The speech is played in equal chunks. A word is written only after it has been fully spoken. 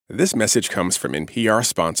This message comes from NPR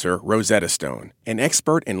sponsor Rosetta Stone, an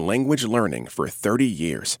expert in language learning for 30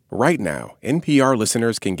 years. Right now, NPR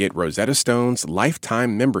listeners can get Rosetta Stone's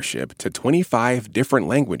lifetime membership to 25 different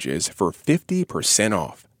languages for 50%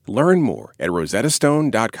 off. Learn more at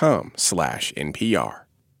rosettastone.com/NPR.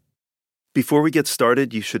 Before we get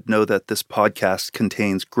started, you should know that this podcast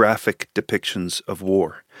contains graphic depictions of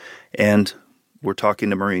war. And we're talking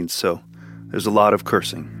to Marines, so there's a lot of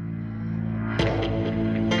cursing.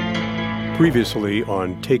 Previously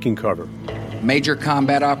on Taking Cover. Major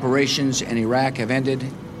combat operations in Iraq have ended.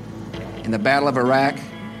 In the Battle of Iraq,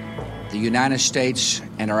 the United States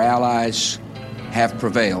and our allies have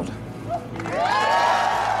prevailed.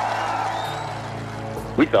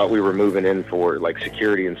 We thought we were moving in for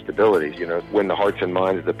security and stability, win the hearts and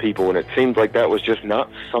minds of the people, and it seemed like that was just not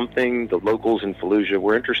something the locals in Fallujah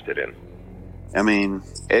were interested in. I mean,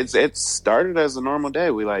 it started as a normal day.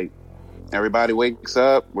 Everybody wakes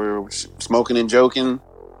up, we're smoking and joking.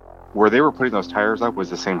 Where they were putting those tires up was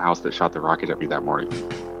the same house that shot the rocket at me that morning.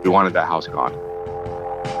 We wanted that house gone.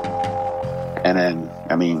 And then,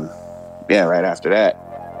 right after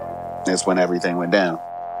that, that's when everything went down.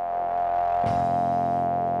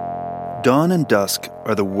 Dawn and dusk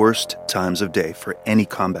are the worst times of day for any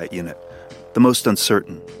combat unit, the most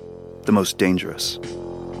uncertain, the most dangerous.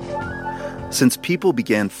 Since people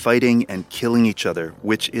began fighting and killing each other,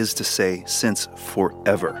 which is to say, since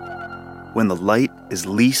forever, when the light is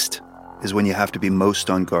least is when you have to be most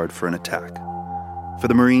on guard for an attack. For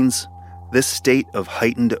the Marines, this state of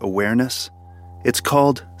heightened awareness, it's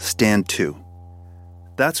called Stand To.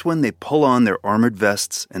 That's when they pull on their armored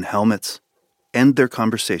vests and helmets, end their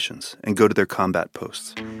conversations, and go to their combat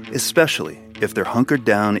posts, especially if they're hunkered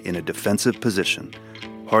down in a defensive position,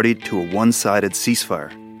 partied to a one-sided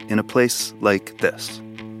ceasefire in a place like this,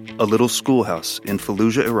 a little schoolhouse in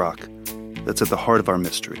Fallujah, Iraq, that's at the heart of our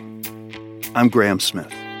mystery. I'm Graham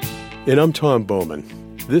Smith. And I'm Tom Bowman.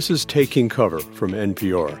 This is Taking Cover from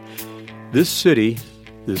NPR. This city,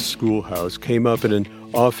 this schoolhouse, came up in an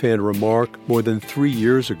offhand remark more than 3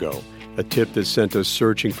 years ago, a tip that sent us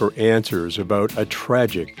searching for answers about a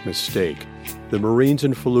tragic mistake. The Marines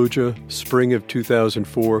in Fallujah, spring of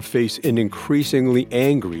 2004, face an increasingly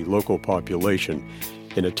angry local population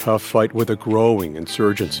in a tough fight with a growing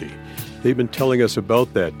insurgency. They've been telling us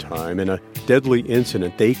about that time and a deadly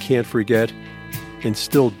incident they can't forget and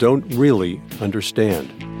still don't really understand.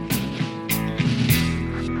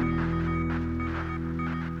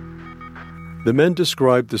 The men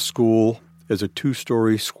described the school as a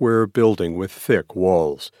 2-story square building with thick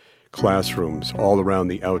walls, classrooms all around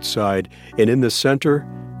the outside, and in the center,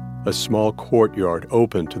 a small courtyard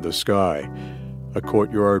open to the sky. A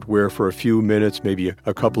courtyard where for a few minutes, maybe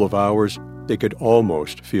a couple of hours, they could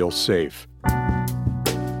almost feel safe.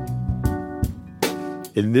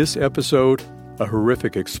 In this episode, a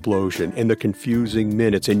horrific explosion and the confusing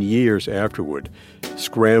minutes and years afterward,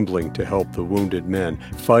 scrambling to help the wounded men,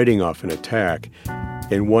 fighting off an attack,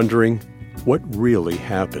 and wondering what really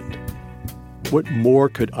happened. What more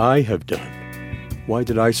could I have done? Why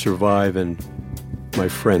did I survive and my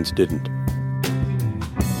friends didn't?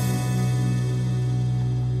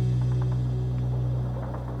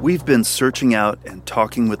 We've been searching out and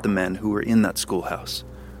talking with the men who were in that schoolhouse.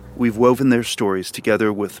 We've woven their stories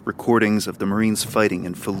together with recordings of the Marines fighting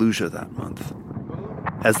in Fallujah that month.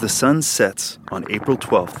 As the sun sets on April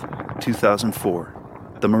 12th, 2004,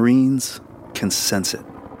 the Marines can sense it.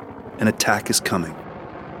 An attack is coming.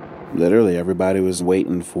 Literally, everybody was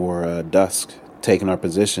waiting for dusk, taking our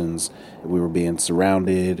positions. We were being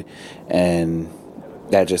surrounded, and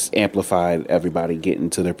that just amplified everybody getting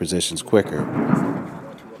to their positions quicker.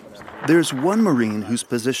 There's one Marine whose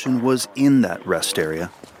position was in that rest area,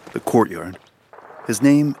 the courtyard. His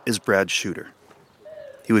name is Brad Shooter.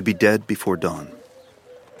 He would be dead before dawn.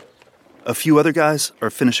 A few other guys are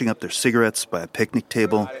finishing up their cigarettes by a picnic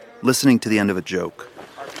table, listening to the end of a joke.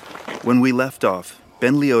 When we left off,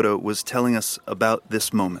 Ben Liotta was telling us about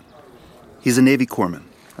this moment. He's a Navy corpsman,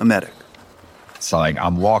 a medic. So,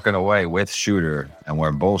 I'm walking away with Shooter, and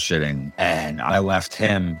we're bullshitting, and I left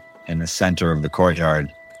him in the center of the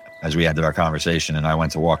courtyard as we ended our conversation, and I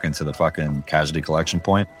went to walk into the fucking casualty collection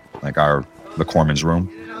point, the corpsman's room.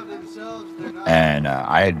 And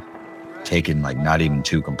I had taken, not even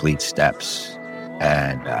 2 complete steps.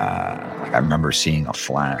 And I remember seeing a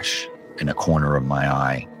flash in the corner of my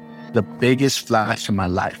eye. The biggest flash in my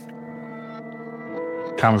life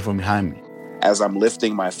coming from behind me. As I'm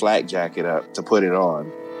lifting my flak jacket up to put it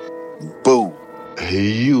on, boom. A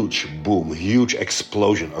huge boom, a huge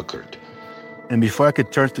explosion occurred. And before I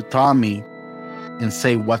could turn to Tommy and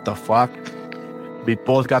say, what the fuck? We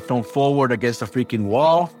both got thrown forward against the freaking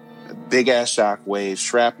wall. big-ass shock waves,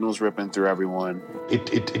 shrapnel's ripping through everyone.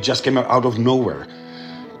 It just came out of nowhere.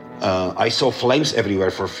 I saw flames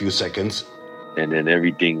everywhere for a few seconds. And then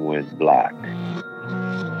everything went black.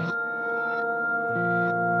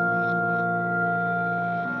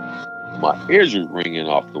 My ears were ringing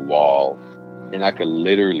off the wall, and I could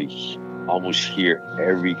literally almost hear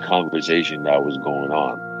every conversation that was going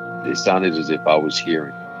on. It sounded as if I was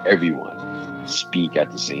hearing everyone speak at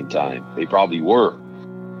the same time. They probably were.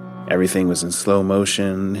 Everything was in slow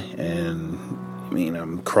motion, and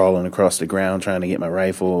I'm crawling across the ground trying to get my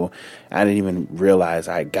rifle. I didn't even realize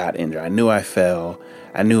I got injured. I knew I fell.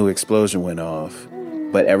 I knew an explosion went off,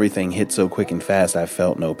 but everything hit so quick and fast I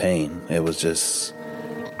felt no pain. It was just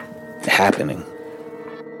happening.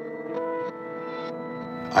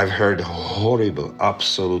 I've heard horrible,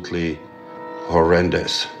 absolutely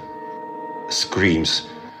horrendous screams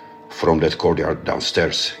from that courtyard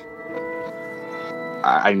downstairs.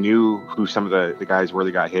 I knew who some of the guys were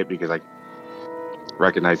that got hit because I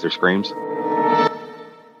recognized their screams.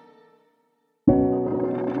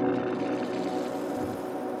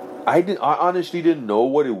 I honestly didn't know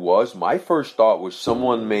what it was. My first thought was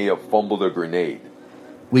someone may have fumbled a grenade.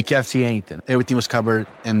 We can't see anything. Everything was covered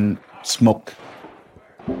in smoke.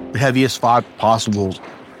 The heaviest fog possible.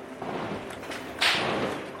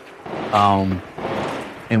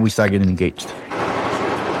 And we started getting engaged.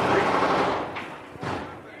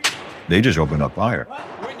 They just opened up fire.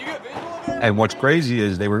 And what's crazy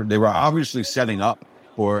is they were obviously setting up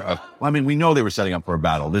for we know they were setting up for a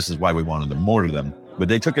battle. This is why we wanted to mortar them. But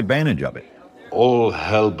they took advantage of it. All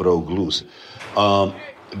hell broke loose.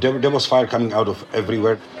 There was fire coming out of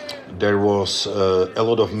everywhere. There was a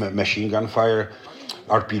lot of machine gun fire,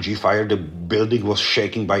 RPG fire. The building was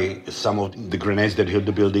shaking by some of the grenades that hit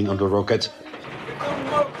the building on the rockets.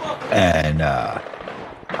 And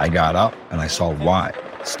I got up and I saw Watt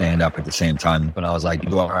stand up at the same time. But I was like,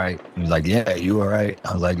 "You all right?" He was like, "Yeah, you all right?"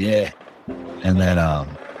 I was like, "Yeah." And then I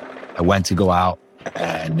went to go out,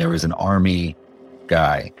 and there was an army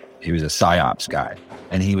guy. He was a PSYOPs guy,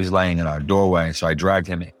 and he was laying in our doorway. So I dragged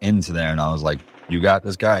him into there, and I was like, "You got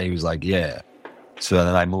this guy?" He was like, "Yeah." So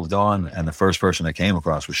then I moved on, and the first person I came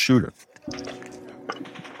across was Shooter.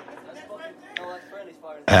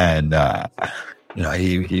 And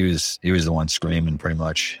he was the one screaming pretty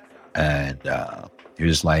much, and he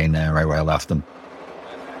was just laying there right where I left him,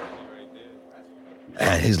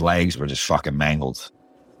 and his legs were just fucking mangled,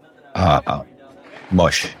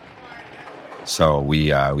 mush. So we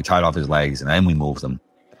tied off his legs, and then we moved him.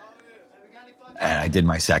 And I did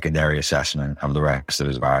my secondary assessment of the rest of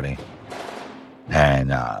his body.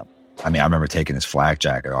 And I remember taking his flak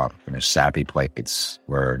jacket off, and his sappy plates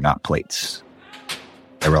were not plates.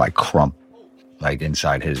 They were like crump, like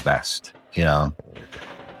inside his vest, you know.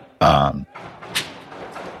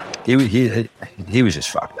 He was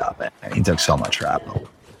just fucked up, man. He took so much shrapnel.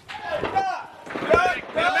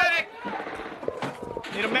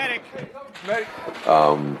 Need a medic.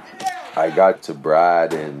 I got to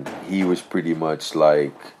Brad, and he was pretty much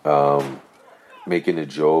like making a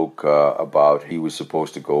joke about he was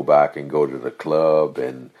supposed to go back and go to the club,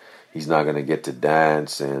 and he's not gonna get to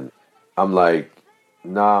dance. And I'm like,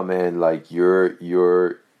 nah, man, like you're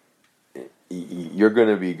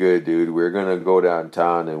gonna be good, dude. We're gonna go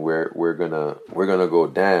downtown, and we're gonna go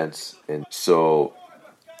dance. And so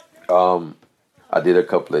I did a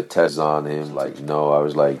couple of tests on him. Like, no, I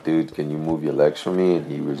was like, dude, can you move your legs for me?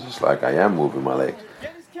 And he was just like, I am moving my legs.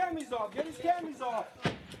 Get his camis off. Get his camis off.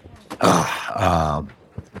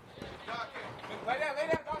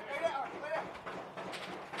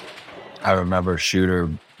 I remember Shooter,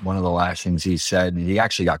 one of the last things he said, he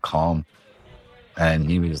actually got calm. And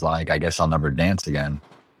he was like, I guess I'll never dance again.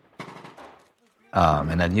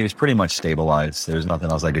 And then he was pretty much stabilized. There was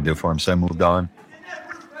nothing else I could do for him, so I moved on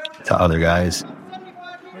to other guys.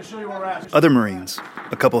 Other Marines,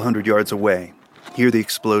 a couple hundred yards away, hear the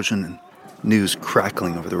explosion and news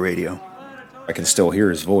crackling over the radio. I can still hear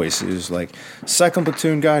his voice. It was like, second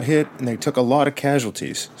platoon got hit, and they took a lot of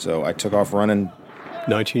casualties. So I took off running.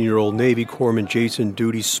 19-year-old Navy Corpsman Jason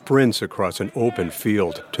Duty sprints across an open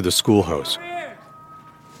field to the schoolhouse.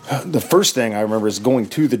 The first thing I remember is going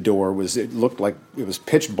to the door was it looked like it was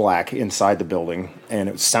pitch black inside the building, and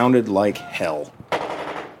it sounded like hell.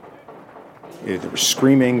 There was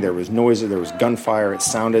screaming, there was noises, there was gunfire. It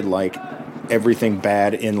sounded like everything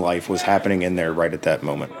bad in life was happening in there right at that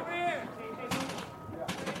moment.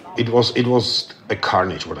 It was a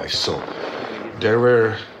carnage what I saw. There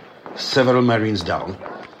were several Marines down.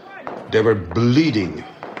 They were bleeding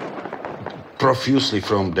profusely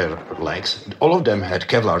from their legs. All of them had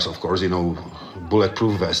Kevlars, of course,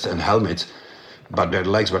 bulletproof vests and helmets. but their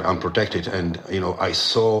legs were unprotected. And, I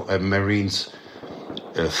saw a Marine's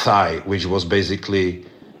thigh, which was basically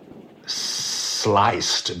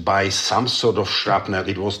sliced by some sort of shrapnel.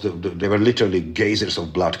 It was they were literally geysers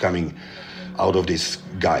of blood coming out of these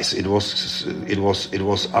guys. It was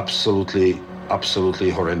absolutely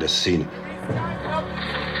horrendous scene.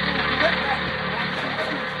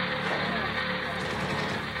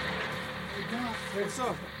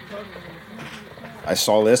 I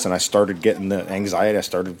saw this and I started getting the anxiety. I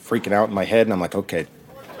started freaking out in my head, and I'm like, okay,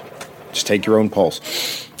 just take your own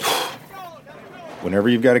pulse. Whenever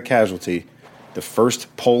you've got a casualty, the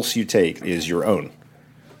first pulse you take is your own.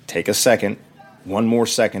 Take a second. One more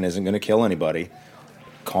second isn't going to kill anybody.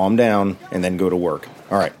 Calm down and then go to work.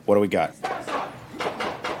 All right, what do we got?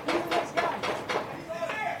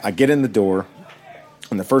 I get in the door,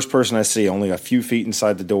 and the first person I see, only a few feet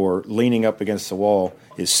inside the door, leaning up against the wall,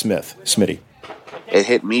 is Smitty. It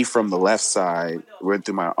hit me from the left side, went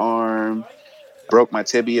through my arm, broke my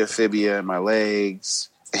tibia, fibia, and my legs,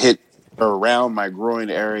 hit around my groin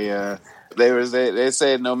area. They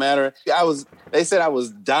said no matter, they said I was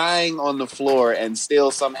dying on the floor and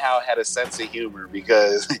still somehow had a sense of humor,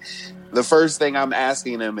 because the first thing I'm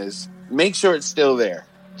asking them is, make sure it's still there.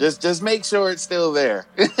 Just make sure it's still there.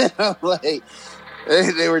 Like,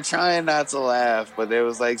 they were trying not to laugh, but they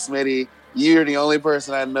was like, Smitty, you're the only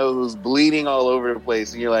person I know who's bleeding all over the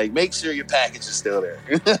place. And you're like, make sure your package is still there.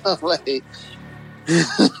 Like,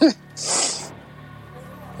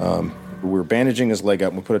 we were bandaging his leg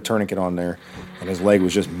up. We put a tourniquet on there, and his leg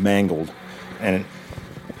was just mangled. And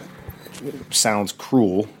it sounds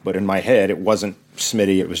cruel, but in my head, it wasn't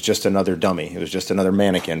Smitty. It was just another dummy. It was just another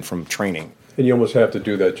mannequin from training. And you almost have to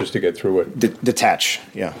do that just to get through it. Detach,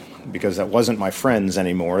 yeah. Because that wasn't my friends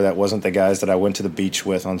anymore. That wasn't the guys that I went to the beach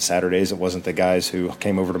with on Saturdays. It wasn't the guys who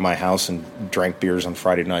came over to my house and drank beers on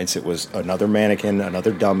Friday nights. It was another mannequin,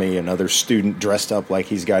 another dummy, another student dressed up like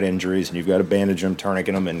he's got injuries, and you've got to bandage him,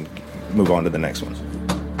 tourniquet him, and move on to the next one.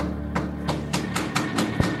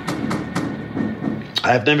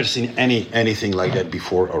 I have never seen anything like that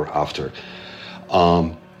before or after.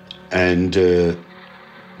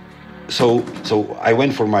 So I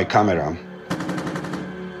went for my camera.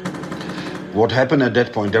 What happened at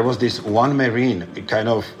that point, there was this one Marine kind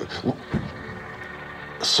of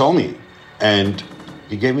saw me, and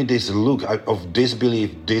he gave me this look of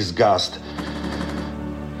disbelief, disgust,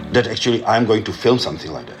 that actually I'm going to film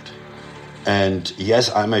something like that. And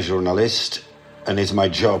yes, I'm a journalist, and it's my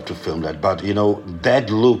job to film that. But, that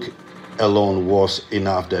look alone was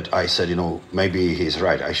enough that I said, maybe he's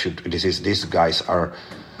right. These guys are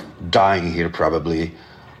dying here probably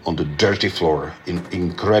on the dirty floor in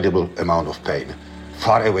incredible amount of pain,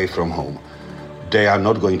 far away from home. They are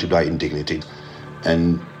not going to die in dignity.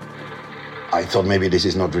 And I thought maybe this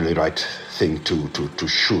is not really the right thing to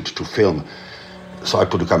shoot, to film. So I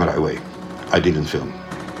put the camera away. I didn't film.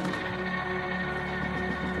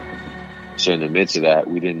 So in the midst of that,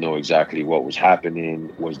 we didn't know exactly what was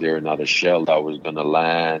happening. Was there another shell that was going to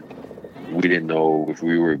land? We didn't know if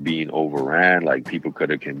we were being overran, like people could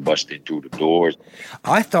have been busting through the doors.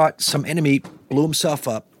 I thought some enemy blew himself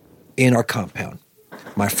up in our compound.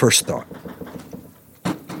 My first thought.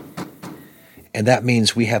 And that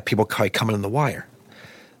means we have people coming on the wire.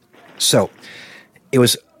 So it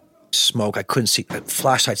was smoke. I couldn't see,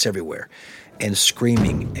 flashlights everywhere and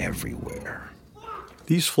screaming everywhere.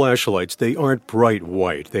 These flashlights, they aren't bright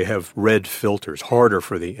white. They have red filters, harder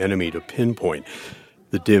for the enemy to pinpoint.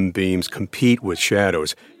 The dim beams compete with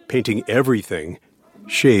shadows, painting everything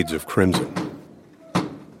shades of crimson.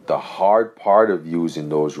 The hard part of using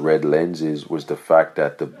those red lenses was the fact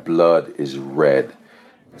that the blood is red.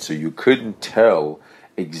 So you couldn't tell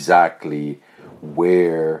exactly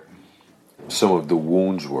where some of the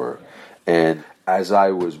wounds were. And as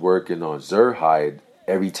I was working on Zurheide,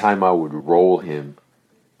 every time I would roll him,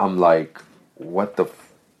 I'm like, what the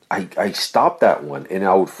I stopped that one, and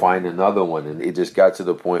I would find another one, and it just got to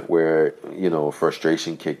the point where,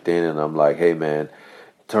 frustration kicked in, and I'm like, hey, man,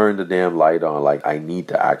 turn the damn light on. Like, I need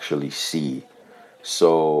to actually see.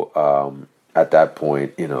 So at that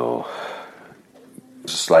point,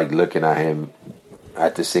 just like looking at him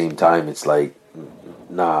at the same time, it's like,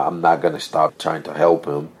 nah, I'm not going to stop trying to help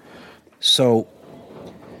him. So,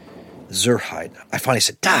 Zurheide, I finally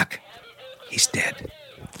said, Doc, he's dead.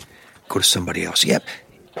 Go to somebody else. Yep.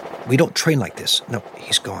 We don't train like this. No,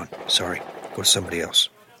 he's gone. Sorry. Go to somebody else.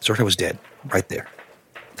 Zurheide was dead. Right there.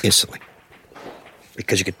 Instantly.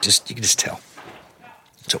 Because you could just tell.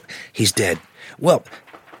 So, he's dead. Well,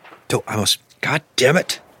 God damn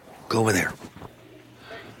it. Go over there.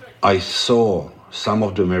 I saw some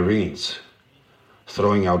of the Marines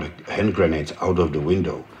throwing out hand grenades out of the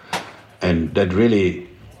window. And that really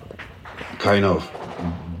kind of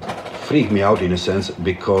freaked me out in a sense,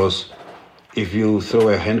 because if you throw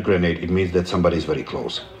a hand grenade, it means that somebody is very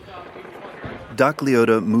close. Doc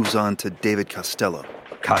Liotta moves on to David Costello.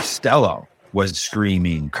 Costello was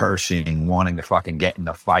screaming, cursing, wanting to fucking get in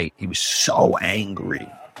the fight. He was so angry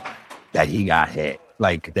that he got hit.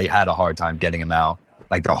 Like, they had a hard time getting him out.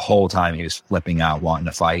 Like, the whole time he was flipping out, wanting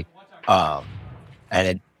to fight. And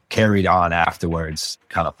it carried on afterwards,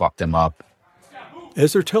 kind of fucked him up.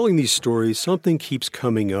 As they're telling these stories, something keeps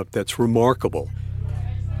coming up that's remarkable.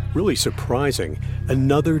 Really surprising.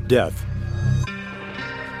 Another death.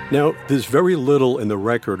 Now, there's very little in the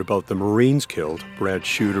record about the Marines killed, Brad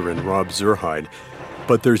Shooter and Rob Zurheide,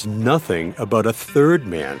 but there's nothing about a third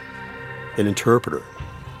man, an interpreter.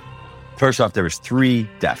 First off, there was 3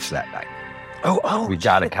 deaths that night. Oh, we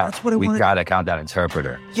gotta count. That's what I we wanted. gotta count that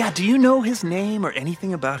interpreter. Yeah, do you know his name or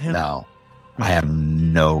anything about him? No, I have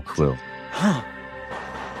no clue. Huh.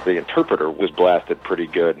 The interpreter was blasted pretty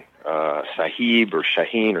good. Sahib or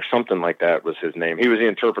Shaheen or something like that was his name. He was the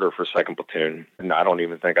interpreter for 2nd Platoon. And I don't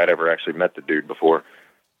even think I'd ever actually met the dude before.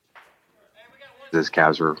 His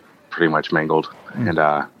calves were pretty much mangled, and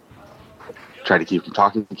tried to keep him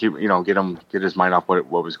talking, get his mind off what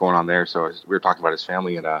was going on there. So we were talking about his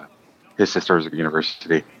family, and his sister was at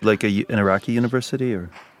university. Like an Iraqi university, or?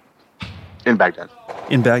 In Baghdad.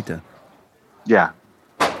 In Baghdad? Yeah.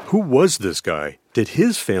 Who was this guy? Did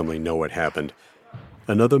his family know what happened?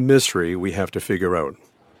 Another mystery we have to figure out.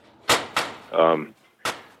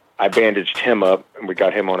 I bandaged him up, and we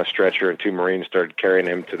got him on a stretcher, and 2 Marines started carrying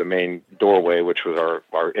him to the main doorway, which was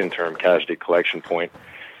our interim casualty collection point.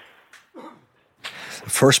 The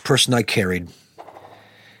first person I carried,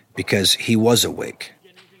 because he was awake,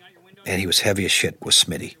 and he was heavy as shit, was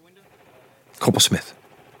Smitty. Corporal Smith.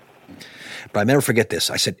 But I'll never forget this.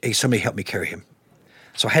 I said, hey, somebody help me carry him.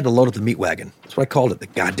 So I had to load up the meat wagon. That's what I called it, the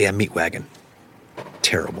goddamn meat wagon.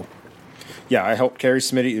 Terrible. Yeah, I helped carry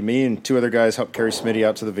Smitty. Me and 2 other guys helped carry Smitty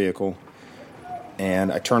out to the vehicle.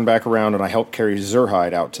 And I turned back around and I helped carry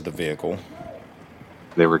Zurheide out to the vehicle.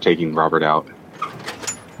 They were taking Robert out.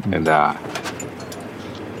 And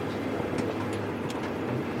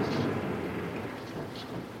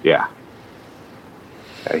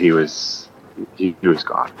he was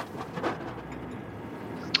gone.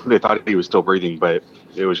 They thought he was still breathing, but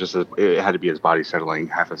it was just it had to be his body settling.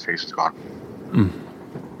 Half his face was gone.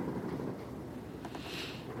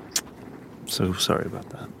 So sorry about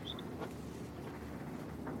that.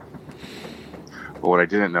 But what I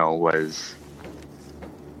didn't know was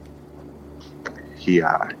we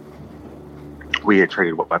had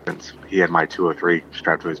traded weapons. He had my 203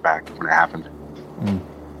 strapped to his back when it happened.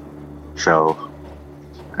 So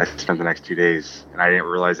I spent the next 2 days, and I didn't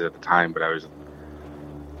realize it at the time, but I was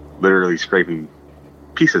literally scraping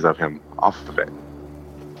pieces of him off of it.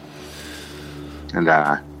 And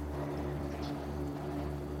that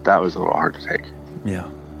was a little hard to take. Yeah.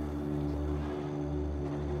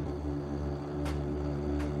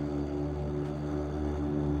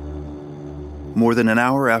 More than an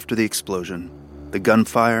hour after the explosion, the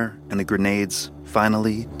gunfire and the grenades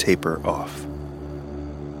finally taper off.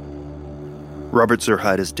 Robert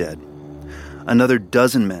Zurheide is dead. Another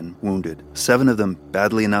dozen men wounded, 7 of them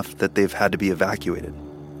badly enough that they've had to be evacuated.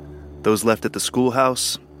 Those left at the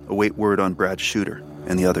schoolhouse await word on Brad Shooter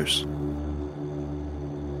and the others.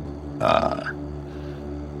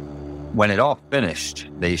 When it all finished,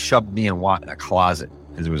 they shoved me and Watt in a closet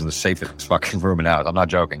because it was the safest fucking room in the house. I'm not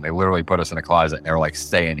joking. They literally put us in a closet and they were like,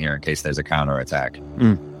 stay in here in case there's a counterattack.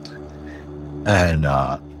 And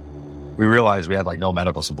we realized we had like no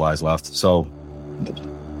medical supplies left. So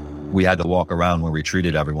we had to walk around where we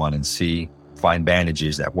treated everyone and find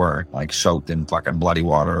bandages that were like soaked in fucking bloody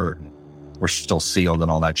water. Were still sealed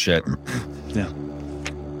and all that shit. Yeah.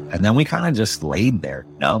 And then we kind of just laid there,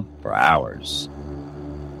 for hours.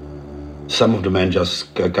 Some of the men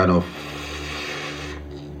just kind of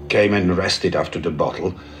came and rested after the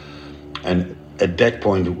battle. And at that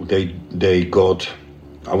point, they got,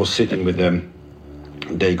 I was sitting with them,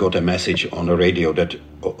 they got a message on the radio that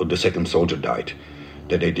the second soldier died,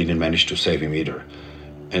 that they didn't manage to save him either.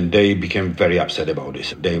 And they became very upset about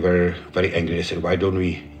this. They were very angry. They said, why don't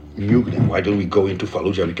we nuke them? Why don't we go into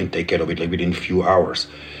Fallujah? We can take care of it like within a few hours.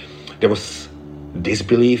 There was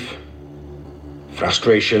disbelief,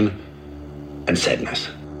 frustration, and sadness.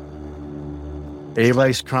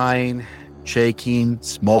 Everybody's crying, shaking,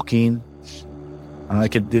 smoking. All I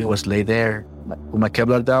could do was lay there, put my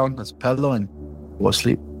Kevlar down as a pillow, and go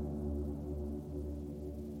asleep.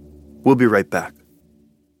 We'll be right back.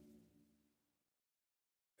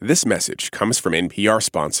 This message comes from NPR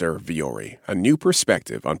sponsor Vuori, a new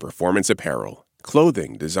perspective on performance apparel.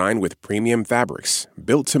 Clothing designed with premium fabrics,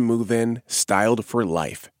 built to move in, styled for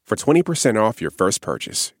life. For 20% off your first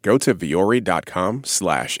purchase, go to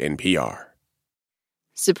vuori.com/NPR.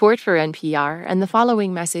 Support for NPR and the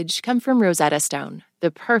following message come from Rosetta Stone,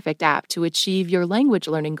 the perfect app to achieve your language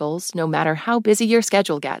learning goals no matter how busy your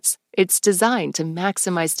schedule gets. It's designed to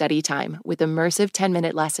maximize study time with immersive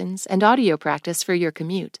 10-minute lessons and audio practice for your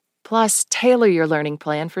commute. Plus, tailor your learning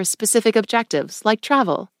plan for specific objectives like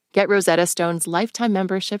travel. Get Rosetta Stone's lifetime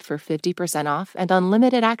membership for 50% off and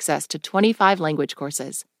unlimited access to 25 language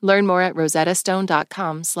courses. Learn more at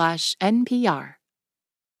rosettastone.com/NPR.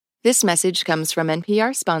 This message comes from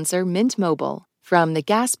NPR sponsor Mint Mobile. From the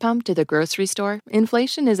gas pump to the grocery store,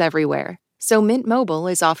 inflation is everywhere. So Mint Mobile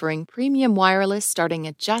is offering premium wireless starting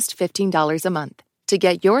at just $15 a month. To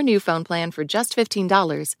get your new phone plan for just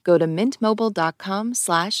 $15, go to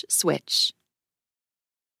mintmobile.com/switch.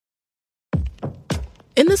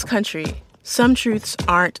 In this country, some truths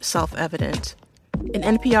aren't self-evident. In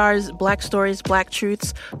NPR's Black Stories, Black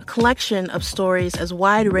Truths, a collection of stories as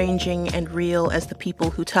wide-ranging and real as the people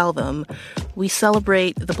who tell them, we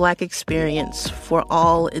celebrate the Black experience for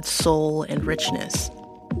all its soul and richness.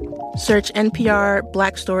 Search NPR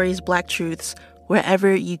Black Stories, Black Truths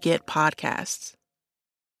wherever you get podcasts.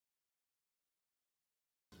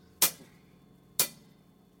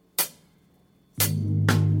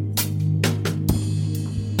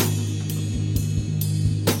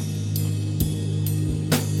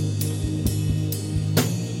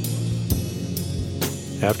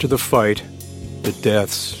 After the fight, the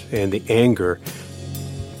deaths, and the anger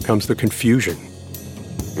comes the confusion.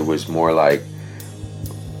 It was more like,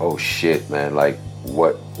 oh shit, man, like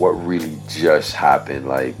what really just happened?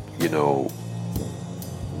 Like, you know,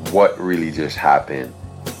 what really just happened?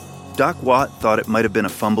 Doc Watt thought it might have been a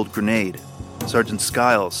fumbled grenade. Sergeant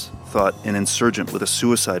Skiles thought an insurgent with a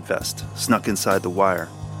suicide vest snuck inside the wire.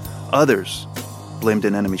 Others blamed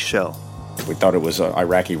an enemy shell. We thought it was an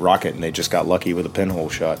Iraqi rocket, and they just got lucky with a pinhole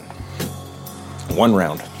shot. One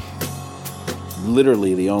round.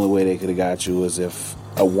 Literally, the only way they could have got you was if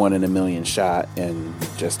a 1 in a million shot, and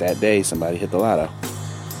just that day, somebody hit the lotto.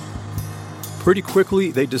 Pretty quickly,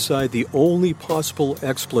 they decide the only possible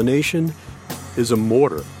explanation is a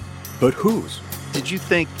mortar. But whose? Did you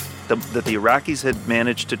think that the Iraqis had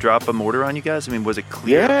managed to drop a mortar on you guys? I mean, was it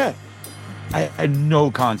clear? Yeah. I had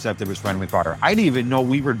no concept it was friendly fire. I didn't even know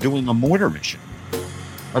we were doing a mortar mission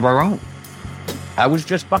of our own. I was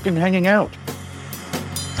just fucking hanging out.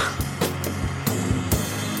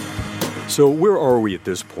 So where are we at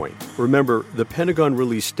this point? Remember, the Pentagon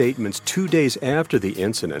released statements 2 days after the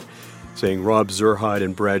incident saying Rob Zurheide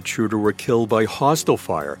and Brad Shuter were killed by hostile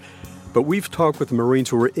fire. But we've talked with Marines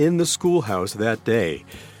who were in the schoolhouse that day.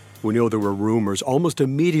 We know there were rumors almost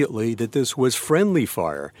immediately that this was friendly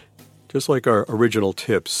fire. Just like our original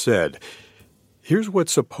tips said, here's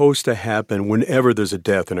what's supposed to happen whenever there's a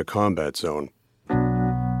death in a combat zone.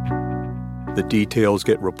 The details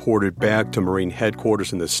get reported back to Marine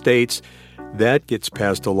headquarters in the States. That gets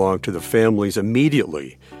passed along to the families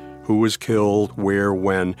immediately. Who was killed, where,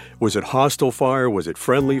 when? Was it hostile fire? Was it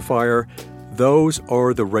friendly fire? Those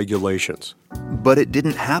are the regulations. But it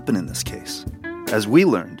didn't happen in this case, as we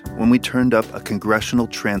learned when we turned up a congressional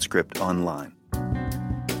transcript online.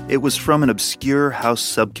 It was from an obscure House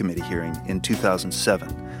subcommittee hearing in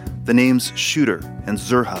 2007. The names Shuter and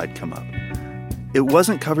Zurheide come up. It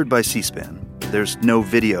wasn't covered by C-SPAN. There's no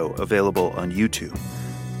video available on YouTube.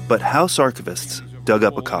 But House archivists dug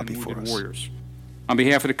up a copy for us. Warriors. On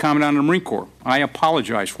behalf of the Commandant of the Marine Corps, I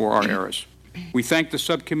apologize for our errors. We thank the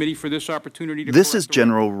subcommittee for this opportunity to... This is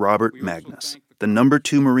General Robert Magnus, the No.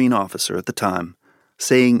 2 Marine officer at the time,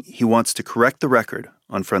 saying he wants to correct the record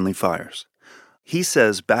on friendly fires. He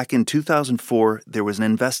says back in 2004, there was an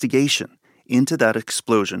investigation into that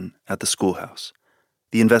explosion at the schoolhouse.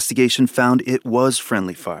 The investigation found it was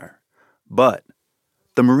friendly fire, but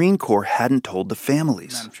the Marine Corps hadn't told the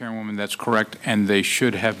families. Madam Chairwoman, that's correct, and they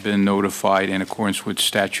should have been notified in accordance with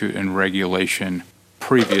statute and regulation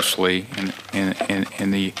previously. In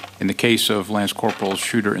the case of Lance Corporals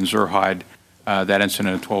Shuter and Zurheide, that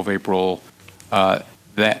incident of 12 April, that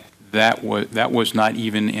was not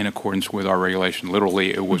even in accordance with our regulation.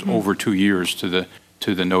 Literally, it was over 2 years to the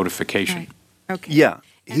notification. Right. Okay. Yeah,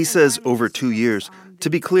 he says over 2 years. To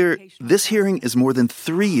be clear, this hearing is more than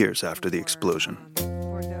 3 years after the explosion.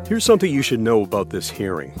 Here's something you should know about this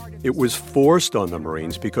hearing. It was forced on the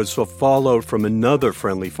Marines because of fallout from another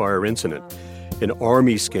friendly fire incident, an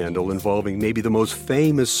Army scandal involving maybe the most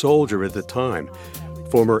famous soldier at the time.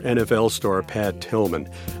 former NFL star Pat Tillman.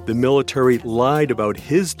 The military lied about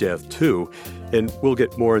his death, too, and we'll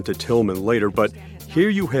get more into Tillman later, but here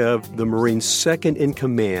you have the Marine's second in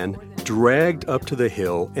command dragged up to the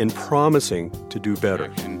Hill and promising to do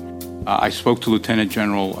better. I spoke to Lieutenant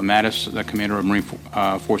General Mattis, the commander of Marine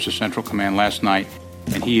Forces Central Command, last night,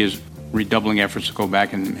 and he is redoubling efforts to go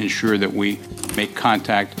back and ensure that we make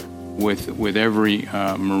contact with every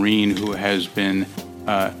Marine who has been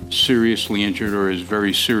seriously injured or is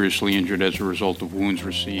very seriously injured as a result of wounds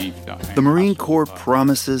received. The Marine Corps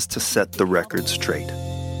promises to set the record straight.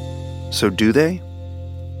 So do they?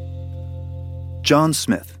 John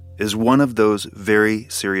Smith is one of those very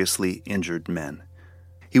seriously injured men.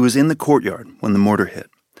 He was in the courtyard when the mortar hit.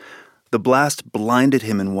 The blast blinded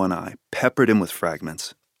him in one eye, peppered him with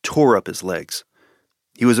fragments, tore up his legs.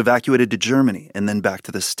 He was evacuated to Germany and then back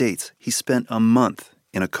to the States. He spent a month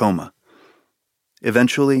in a coma.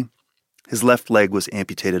 Eventually, his left leg was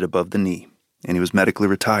amputated above the knee, and he was medically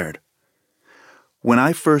retired. When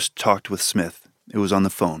I first talked with Smith, it was on the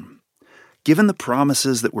phone. Given the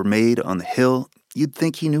promises that were made on the Hill, you'd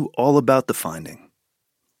think he knew all about the finding.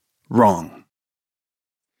 Wrong.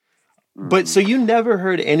 But so you never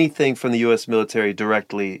heard anything from the U.S. military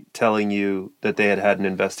directly telling you that they had an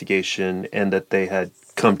investigation and that they had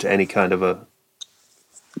come to any kind of a...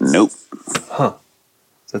 Nope. Huh.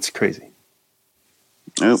 That's crazy.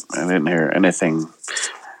 Nope, I didn't hear anything.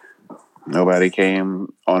 Nobody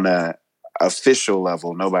came on a official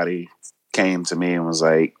level. Nobody came to me and was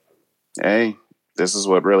like, hey, this is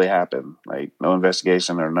what really happened. Like, no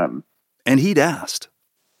investigation or nothing. And he'd asked.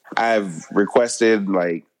 I've requested,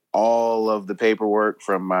 like, all of the paperwork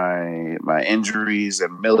from my injuries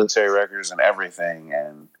and military records and everything.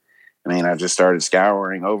 And, I mean, I just started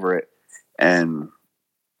scouring over it. And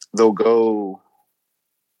they'll go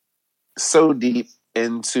so deep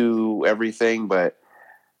into everything, but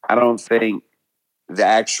I don't think the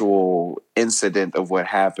actual incident of what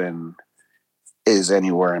happened is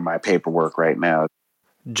anywhere in my paperwork right now.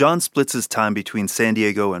 John splits his time between San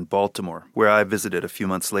Diego and Baltimore, where I visited a few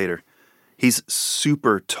months later. He's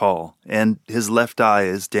super tall, and his left eye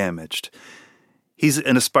is damaged. He's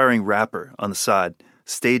an aspiring rapper on the side.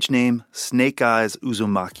 Stage name, Snake Eyes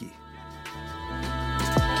Uzumaki.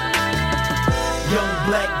 Young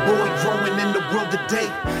black boy growing in the world today.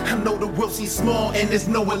 I know the world seems small and there's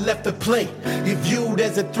no one left to play. You're viewed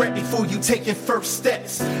as a threat before you take your first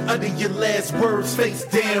steps. Utter your last words face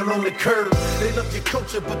down on the curb. They love your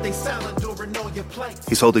culture, but they silent during all your plights.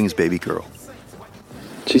 He's holding his baby girl.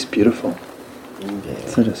 She's beautiful. Yeah.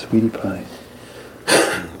 Such a sweetie pie.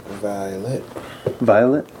 Violet.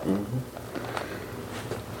 Violet? Mm-hmm.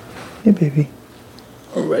 Hey, baby.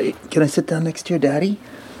 All right. Can I sit down next to your daddy?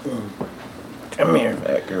 Come here,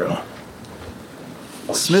 fat girl.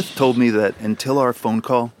 Smith told me that until our phone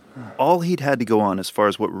call, all he'd had to go on as far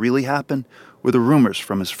as what really happened were the rumors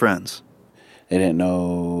from his friends. They didn't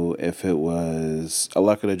know if it was a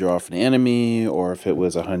luck of the draw for the enemy or if it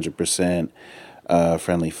was 100%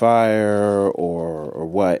 friendly fire or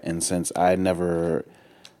what. And since I never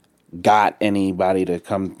got anybody to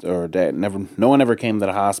come, or that no one ever came to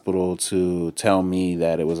the hospital to tell me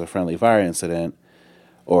that it was a friendly fire incident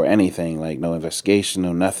or anything, like no investigation,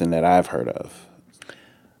 no nothing that I've heard of.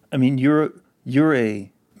 I mean, you're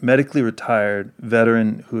a medically retired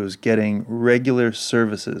veteran who is getting regular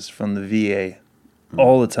services from the VA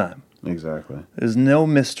all the time. Exactly. There's no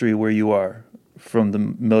mystery where you are from the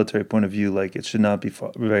military point of view. Like, it should not be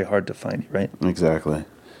very hard to find you, right? Exactly.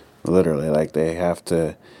 Literally, like they have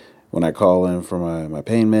to, when I call in for my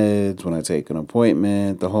pain meds, when I take an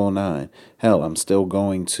appointment, the whole nine. Hell, I'm still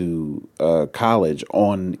going to college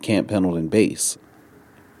on Camp Pendleton base.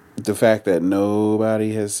 The fact that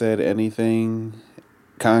nobody has said anything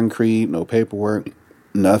concrete, no paperwork,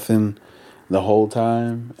 nothing the whole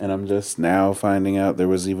time, and I'm just now finding out there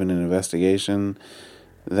was even an investigation,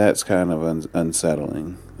 that's kind of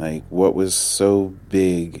unsettling. Like, what was so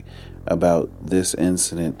big about this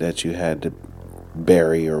incident that you had to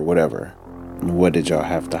bury or whatever? What did y'all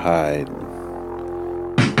have to hide?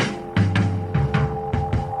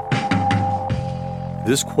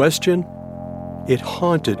 This question, it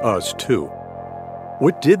haunted us too.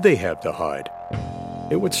 What did they have to hide?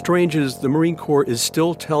 And what's strange is the Marine Corps is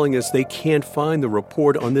still telling us they can't find the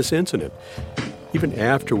report on this incident, even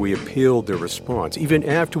after we appealed their response, even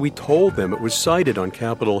after we told them it was cited on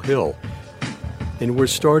Capitol Hill. And we're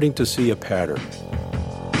starting to see a pattern.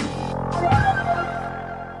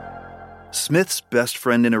 Smith's best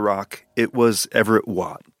friend in Iraq, it was Everett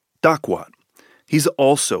Watt, Doc Watt. He's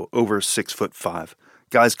also over 6'5".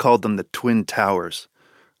 Guys called them the Twin Towers.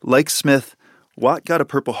 Like Smith, Watt got a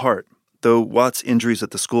Purple Heart, though Watt's injuries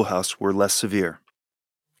at the schoolhouse were less severe.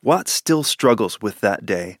 Watt still struggles with that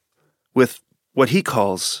day, with what he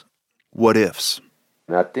calls what ifs.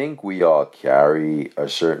 And I think we all carry a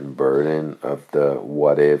certain burden of the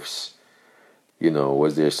what ifs.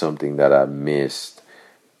 Was there something that I missed?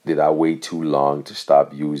 Did I wait too long to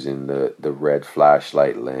stop using the red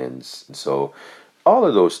flashlight lens? And so all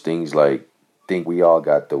of those things, think we all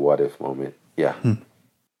got the what if moment. Yeah.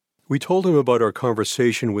 We told him about our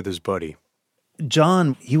conversation with his buddy.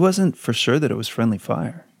 John, he wasn't for sure that it was friendly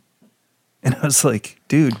fire. And I was like,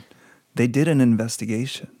 dude, they did an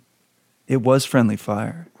investigation. It was friendly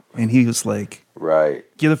fire. And he was like, right.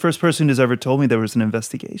 You're the first person who's ever told me there was an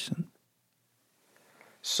investigation.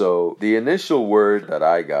 So the initial word that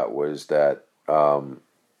I got was that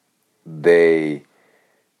there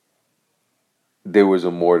was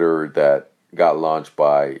a mortar that got launched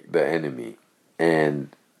by the enemy. And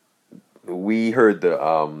we heard the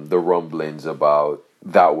rumblings about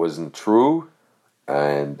that wasn't true.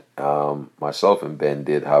 And myself and Ben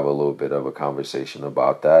did have a little bit of a conversation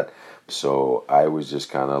about that. So I was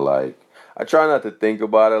just kind of like, I try not to think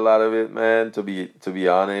about a lot of it, man, to be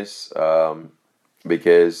honest,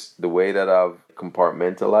 because the way that I've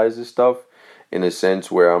compartmentalized this stuff, in a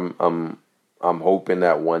sense where I'm hoping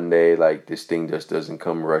that one day this thing just doesn't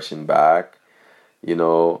come rushing back,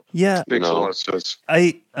 Yeah, makes a lot of sense.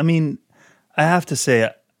 I mean, I have to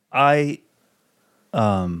say, I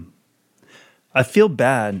feel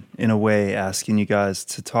bad in a way asking you guys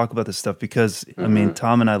to talk about this stuff because, I mean,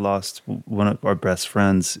 Tom and I lost one of our best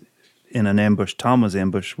friends in an ambush. Tom was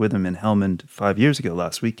ambushed with him in Helmand 5 years ago,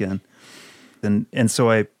 last weekend. And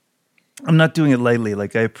so I'm not doing it lightly.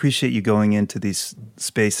 I appreciate you going into these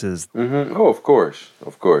spaces. Mm-hmm. Oh, of course.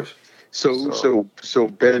 So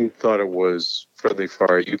Ben thought it was friendly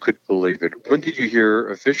fire. You could believe it. When did you hear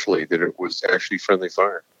officially that it was actually friendly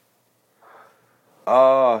fire?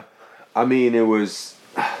 I mean, it was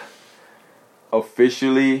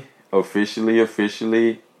officially about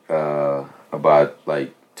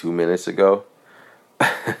 2 minutes ago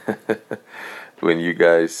when you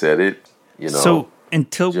guys said it, So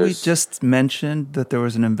until we just mentioned that there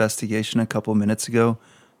was an investigation a couple minutes ago,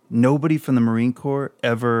 nobody from the Marine Corps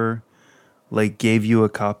ever gave you a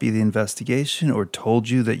copy of the investigation or told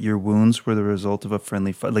you that your wounds were the result of a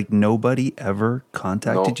friendly fire. Nobody ever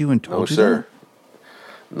contacted you and told you that?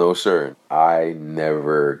 No, sir. I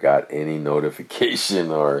never got any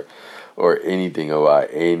notification or anything about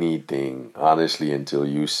anything, honestly, until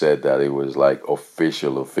you said that it was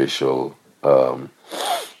official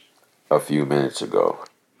a few minutes ago.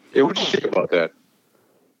 Yeah, what do you think about that?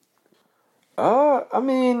 I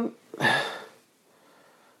mean,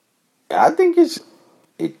 I think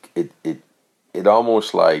it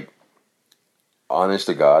almost honest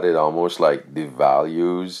to God, it almost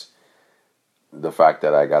devalues the fact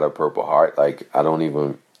that I got a Purple Heart. I don't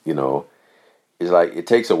even, it's it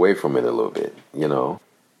takes away from it a little bit,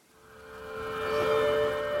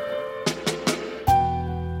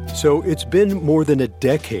 So it's been more than a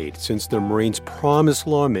decade since the Marines promised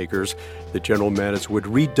lawmakers that General Mattis would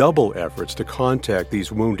redouble efforts to contact these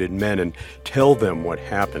wounded men and tell them what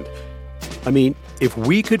happened. I mean, if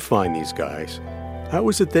we could find these guys, how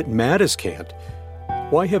is it that Mattis can't?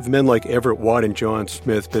 Why have men like Everett Watt and John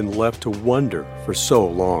Smith been left to wonder for so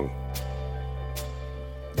long?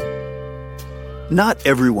 Not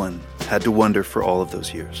everyone had to wonder for all of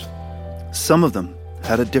those years. Some of them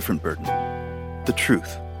had a different burden, the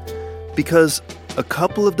truth. Because a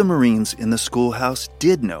couple of the Marines in the schoolhouse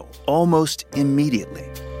did know almost immediately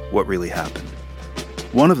what really happened.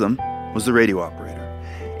 One of them was the radio operator.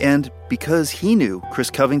 And because he knew Chris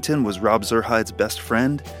Covington was Rob Zerhide's best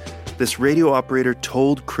friend, this radio operator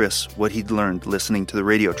told Chris what he'd learned listening to the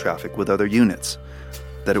radio traffic with other units,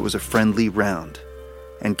 that it was a friendly round.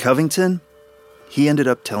 And Covington, he ended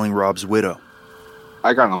up telling Rob's widow.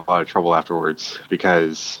 I got in a lot of trouble afterwards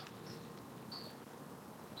because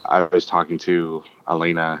I was talking to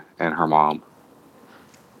Elena and her mom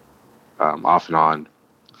off and on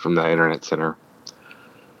from the internet center.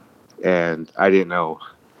 And I didn't know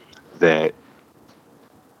that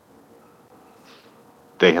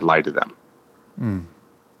they had lied to them. Mm.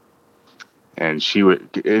 And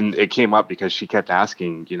it came up because she kept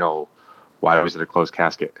asking, why was it a closed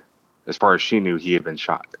casket? As far as she knew, he had been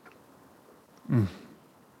shot. Mm.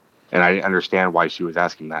 And I didn't understand why she was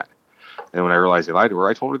asking that. And when I realized they lied to her,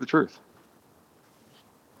 I told her the truth.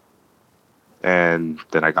 And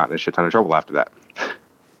then I got in a shit ton of trouble after that.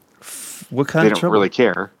 What kind of trouble? They didn't really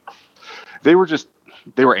care.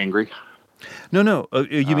 They were angry. No.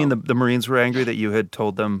 You mean the Marines were angry that you had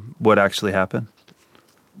told them what actually happened?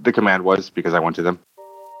 The command was, because I went to them.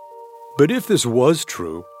 But if this was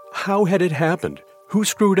true, how had it happened? Who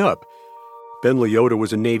screwed up? Ben Leota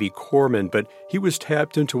was a Navy corpsman, but he was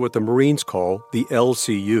tapped into what the Marines call the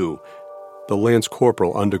LCU, the Lance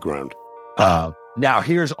Corporal Underground. Now,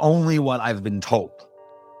 here's only what I've been told.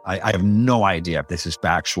 I have no idea if this is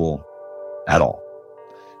factual at all.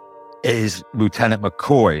 Is Lieutenant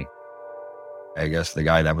McCoy, I guess the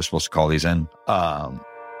guy that was supposed to call these in,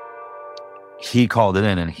 he called it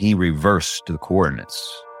in and he reversed the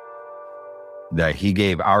coordinates. That he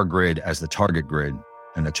gave our grid as the target grid,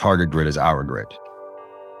 and the target grid is our grid.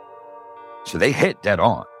 So they hit dead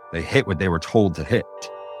on. They hit what they were told to hit.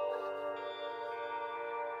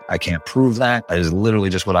 I can't prove that. That is literally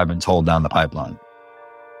just what I've been told down the pipeline.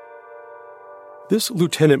 This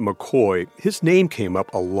Lieutenant McCoy, his name came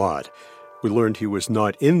up a lot. We learned he was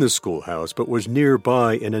not in the schoolhouse, but was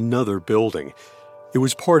nearby in another building. It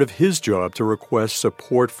was part of his job to request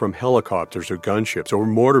support from helicopters or gunships or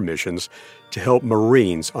mortar missions to help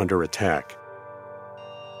Marines under attack.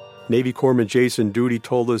 Navy Corpsman Jason Duty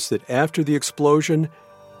told us that after the explosion,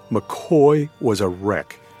 McCoy was a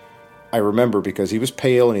wreck. I remember because he was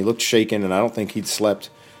pale and he looked shaken, and I don't think he'd slept.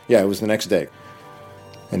 Yeah, it was the next day.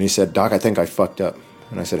 And he said, "Doc, I think I fucked up."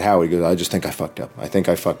 And I said, "How?" He goes, "I just think I fucked up. I think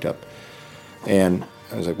I fucked up." And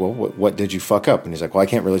I was like, "Well, what did you fuck up?" And he's like, "Well, I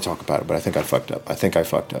can't really talk about it, but I think I fucked up. I think I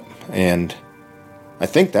fucked up." And I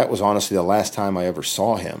think that was honestly the last time I ever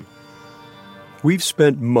saw him. We've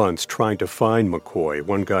spent months trying to find McCoy.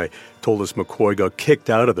 One guy told us McCoy got kicked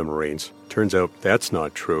out of the Marines. Turns out that's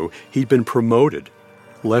not true. He'd been promoted,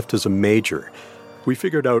 left as a major. We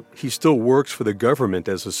figured out he still works for the government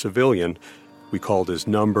as a civilian. We called his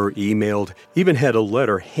number, emailed, even had a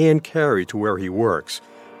letter hand-carried to where he works.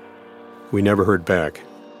 We never heard back.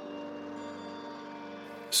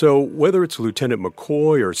 So whether it's Lieutenant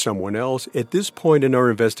McCoy or someone else, at this point in our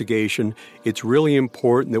investigation, it's really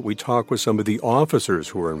important that we talk with some of the officers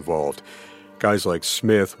who are involved. Guys like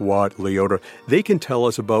Smith, Watt, Leota, they can tell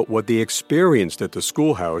us about what they experienced at the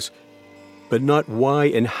schoolhouse, but not why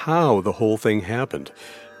and how the whole thing happened.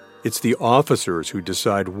 It's the officers who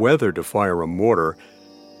decide whether to fire a mortar.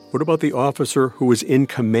 What about the officer who was in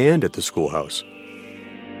command at the schoolhouse?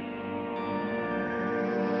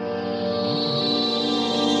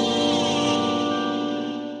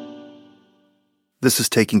 This is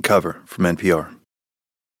Taking Cover from NPR.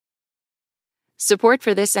 Support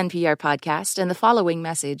for this NPR podcast and the following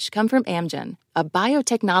message come from Amgen, a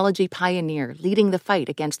biotechnology pioneer leading the fight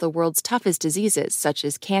against the world's toughest diseases such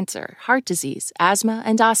as cancer, heart disease, asthma,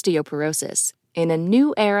 and osteoporosis. In a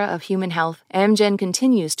new era of human health, Amgen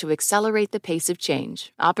continues to accelerate the pace of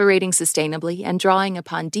change, operating sustainably and drawing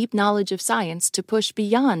upon deep knowledge of science to push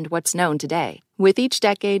beyond what's known today. With each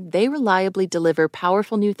decade, they reliably deliver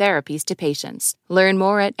powerful new therapies to patients. Learn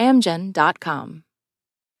more at amgen.com.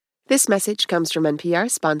 This message comes from NPR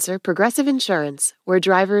sponsor Progressive Insurance, where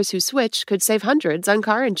drivers who switch could save hundreds on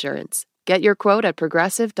car insurance. Get your quote at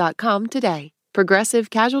progressive.com today. Progressive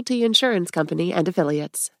Casualty Insurance Company and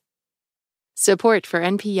Affiliates. Support for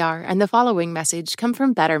NPR and the following message come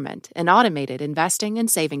from Betterment, an automated investing and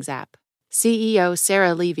savings app. CEO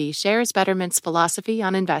Sarah Levy shares Betterment's philosophy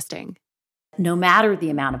on investing. No matter the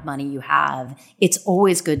amount of money you have, it's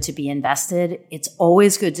always good to be invested. It's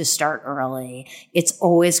always good to start early. It's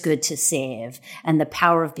always good to save. And the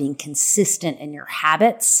power of being consistent in your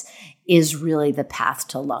habits is really the path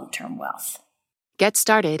to long-term wealth. Get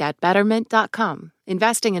started at Betterment.com.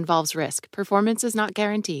 Investing involves risk. Performance is not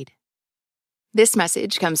guaranteed. This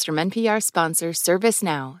message comes from NPR sponsor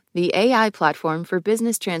ServiceNow, the AI platform for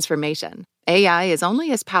business transformation. AI is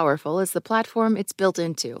only as powerful as the platform it's built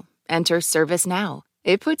into. Enter ServiceNow.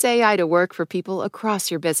 It puts AI to work for people across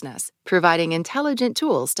your business, providing intelligent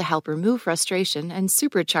tools to help remove frustration and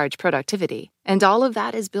supercharge productivity. And all of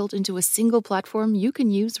that is built into a single platform you can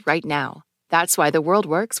use right now. That's why the world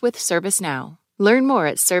works with ServiceNow. Learn more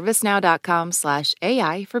at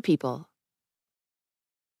servicenow.com/AI for people.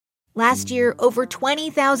 Last year, over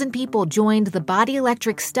 20,000 people joined the Body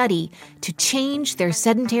Electric study to change their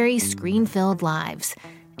sedentary, screen-filled lives.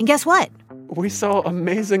 And guess what? We saw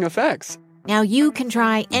amazing effects. Now you can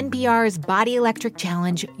try NPR's Body Electric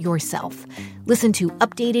Challenge yourself. Listen to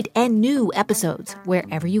updated and new episodes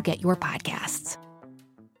wherever you get your podcasts.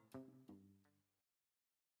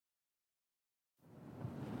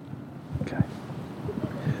 Okay.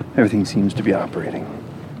 Everything seems to be operating.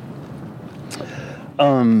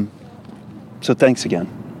 So thanks again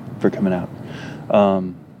for coming out.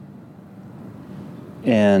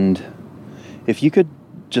 And if you could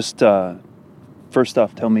just first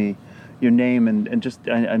off tell me your name and just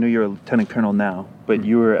I know you're a lieutenant colonel now, but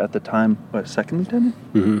you were at the time second lieutenant?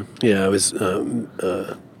 Mm-hmm. Yeah, I was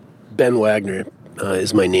Ben Wagner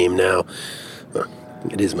is my name now.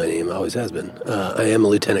 It is my name, always has been. I am a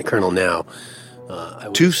lieutenant colonel now.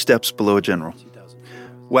 2 steps below a general.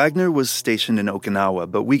 Wagner was stationed in Okinawa,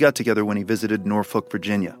 but we got together when he visited Norfolk,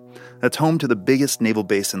 Virginia. That's home to the biggest naval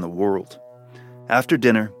base in the world. After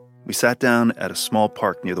dinner, we sat down at a small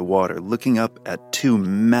park near the water, looking up at 2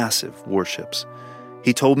 massive warships.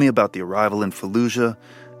 He told me about the arrival in Fallujah,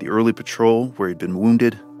 the early patrol where he'd been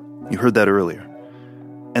wounded. You heard that earlier.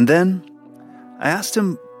 And then I asked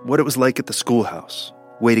him what it was like at the schoolhouse,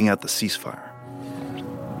 waiting out the ceasefire.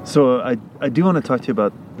 So I do want to talk to you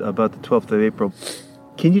about the 12th of April.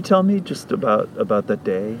 Can you tell me just about that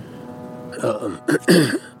day?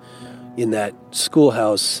 In that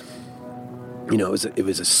schoolhouse, it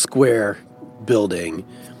was a square building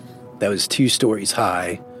that was 2 stories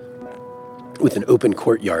high with an open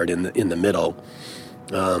courtyard in the middle.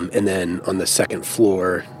 And then on the second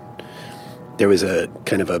floor, there was a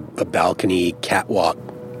kind of a balcony catwalk,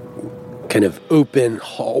 kind of open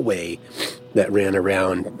hallway that ran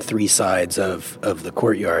around 3 sides of the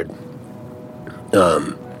courtyard.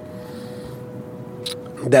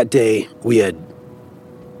 That day we had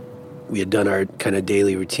done our kind of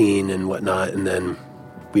daily routine and whatnot, and then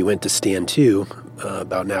we went to stand 2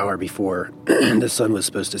 about an hour before the sun was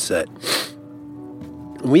supposed to set.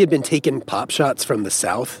 We had been taking pop shots from the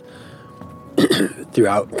south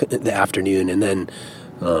throughout the afternoon, and then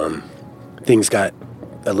things got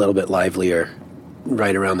a little bit livelier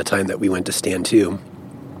right around the time that we went to stand 2.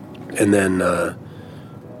 And then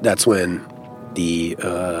that's when the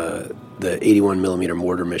 81 millimeter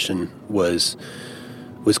mortar mission was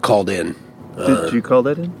called in. Did you call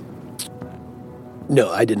that in?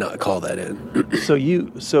 No, I did not call that in. So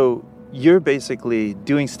you're basically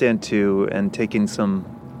doing stand 2 and taking some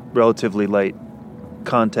relatively light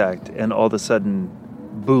contact, and all of a sudden,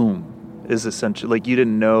 boom, is essentially, like, you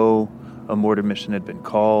didn't know a mortar mission had been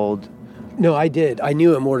called. No, I did. I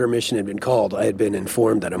knew a mortar mission had been called. I had been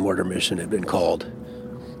informed that a mortar mission had been called.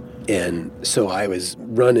 And so I was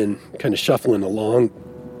running, kind of shuffling along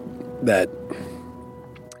that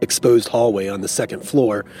exposed hallway on the second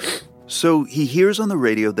floor. So he hears on the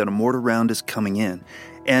radio that a mortar round is coming in,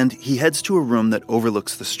 and he heads to a room that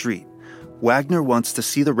overlooks the street. Wagner wants to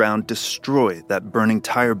see the round destroy that burning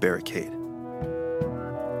tire barricade.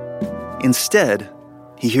 Instead,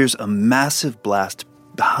 he hears a massive blast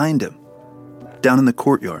behind him, down in the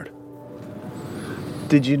courtyard.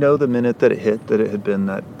 Did you know the minute that it hit that it had been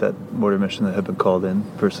that mortar mission that had been called in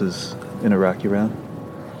versus an Iraqi round?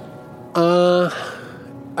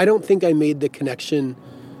 I don't think I made the connection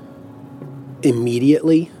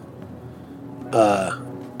immediately,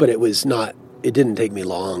 but it didn't take me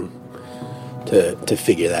long to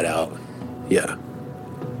figure that out. Yeah.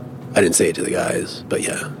 I didn't say it to the guys, but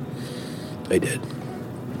yeah, I did.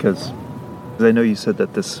 Because I know you said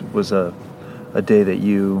that this was a day that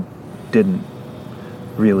you didn't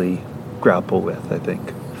really grapple with, I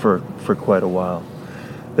think, for quite a while.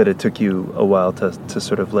 That it took you a while to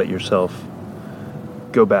sort of let yourself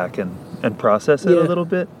go back and process it a little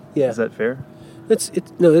bit. Yeah. Is that fair? It's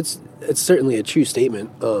certainly a true statement.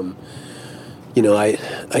 I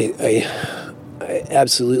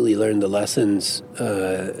absolutely learned the lessons,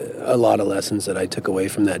 a lot of lessons that I took away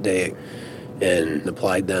from that day and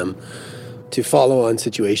applied them to follow on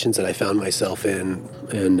situations that I found myself in.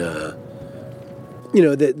 And,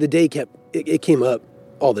 the day it came up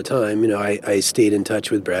all the time. I stayed in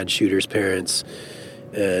touch with Brad Shooter's parents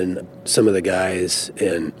and some of the guys.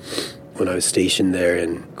 And when I was stationed there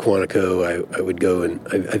in Quantico, I would go and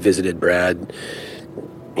I visited Brad.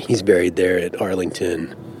 He's buried there at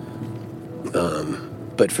Arlington.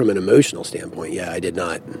 But from an emotional standpoint, I did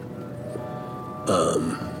not.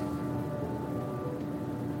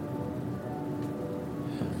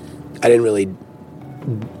 I didn't really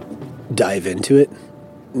dive into it.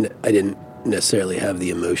 I didn't necessarily have the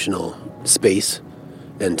emotional space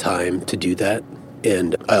and time to do that.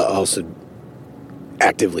 And I also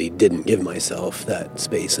actively didn't give myself that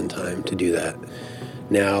space and time to do that.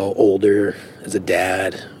 Now, older, as a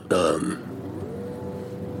dad,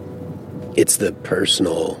 it's the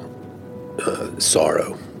personal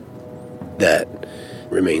sorrow that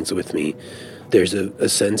remains with me. There's a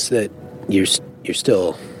sense that you're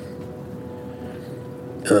still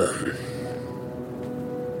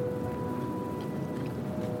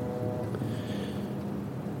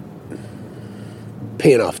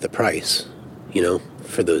paying off the price,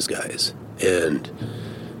 for those guys. And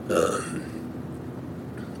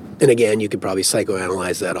again, you could probably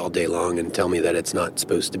psychoanalyze that all day long and tell me that it's not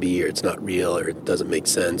supposed to be, or it's not real, or it doesn't make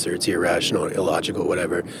sense, or it's irrational, or illogical,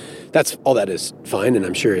 whatever. All that is fine, and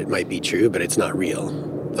I'm sure it might be true, but it's not real.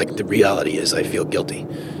 like, the reality is I feel guilty.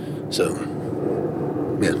 So,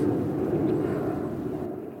 yeah.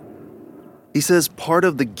 He says part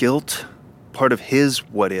of the guilt, part of his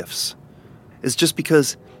what-ifs, is just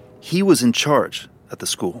because he was in charge at the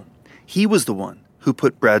school. He was the one who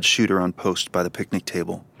put Brad Shooter on post by the picnic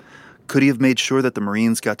table. Could he have made sure that the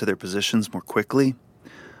Marines got to their positions more quickly?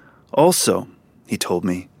 Also, he told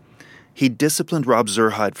me, he disciplined Rob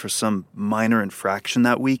Zurheide for some minor infraction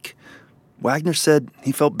that week. Wagner said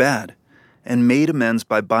he felt bad and made amends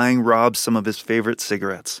by buying Rob some of his favorite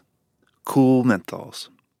cigarettes, Cool menthols.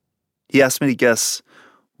 He asked me to guess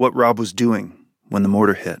what Rob was doing when the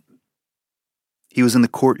mortar hit. He was in the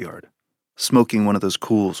courtyard, smoking one of those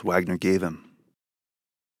Cools Wagner gave him.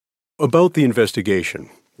 About the investigation,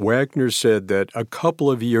 Wagner said that a couple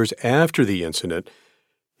of years after the incident,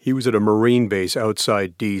 he was at a Marine base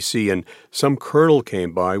outside D.C., and some colonel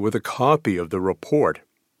came by with a copy of the report.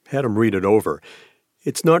 Had him read it over.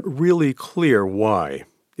 It's not really clear why.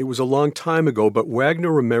 It was a long time ago, but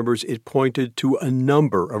Wagner remembers it pointed to a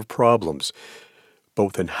number of problems,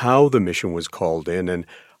 both in how the mission was called in and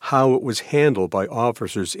how it was handled by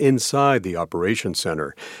officers inside the operations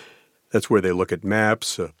center. That's where they look at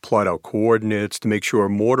maps, plot out coordinates to make sure a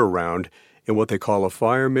mortar round in what they call a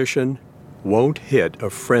fire mission won't hit a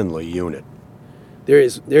friendly unit. There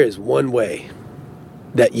is one way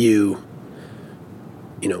that you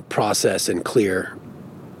process and clear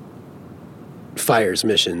fires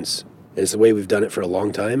missions. It's the way we've done it for a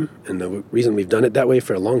long time, and the reason we've done it that way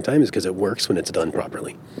for a long time is because it works when it's done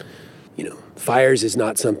properly. Fires is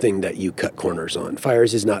not something that you cut corners on.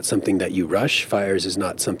 Fires is not something that you rush. Fires is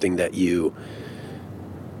not something that you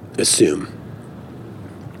assume.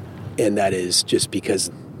 And that is just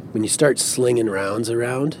because when you start slinging rounds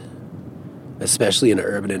around, especially in an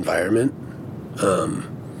urban environment,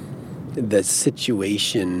 the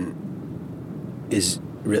situation is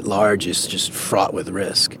writ large is just fraught with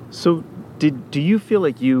risk. So do you feel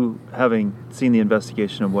like you, having seen the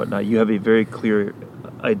investigation and whatnot, you have a very clear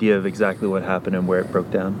idea of exactly what happened and where it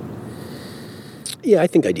broke down? Yeah, I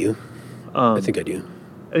think I do. I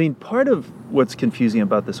mean, part of what's confusing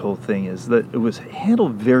about this whole thing is that it was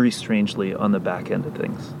handled very strangely on the back end of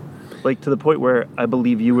things. Like, to the point where I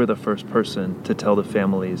believe you were the first person to tell the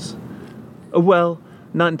families. Well,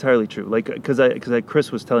 not entirely true. Like, because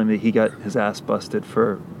Chris was telling me he got his ass busted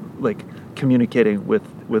for, like, communicating with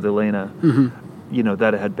Elena. Mm-hmm.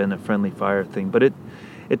 That it had been a friendly fire thing. But it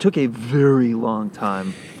took a very long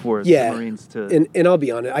time for the Marines to... And I'll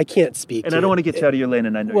be honest, I can't speak and I don't want to get you out of your lane,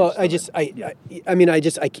 and I know... Well, I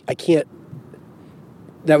can't...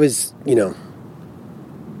 That was,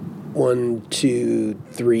 1, 2,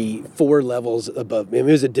 3, 4 levels above. I mean,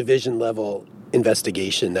 it was a division level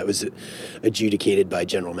investigation that was adjudicated by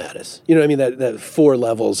General Mattis. You know what I mean? That 4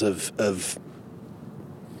 levels of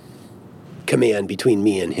command between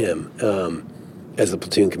me and him. As the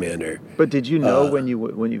platoon commander. But did you know when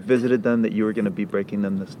you visited them that you were going to be breaking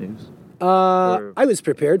them this news? I was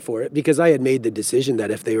prepared for it because I had made the decision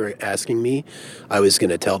that if they were asking me, I was going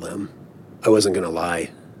to tell them. I wasn't going to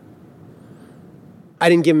lie. I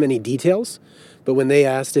didn't give them any details, but when they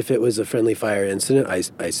asked if it was a friendly fire incident,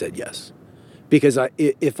 I said yes. Because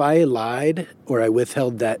if I lied or I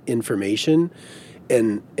withheld that information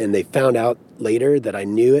and they found out later that I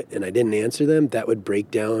knew it and I didn't answer them, that would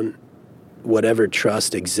break down whatever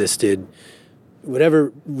trust existed,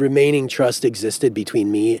 whatever remaining trust existed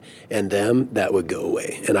between me and them, that would go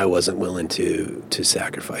away. And I wasn't willing to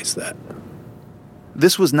sacrifice that.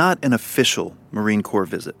 This was not an official Marine Corps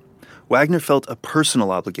visit. Wagner felt a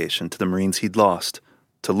personal obligation to the Marines he'd lost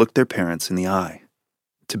to look their parents in the eye,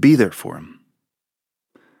 to be there for them.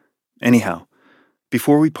 Anyhow,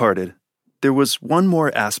 before we parted, there was one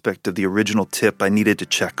more aspect of the original tip I needed to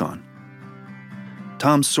check on.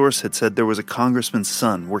 Tom's source had said there was a congressman's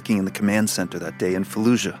son working in the command center that day in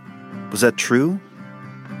Fallujah. Was that true?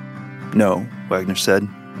 No, Wagner said.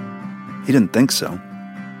 He didn't think so.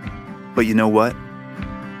 But you know what?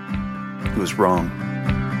 He was wrong.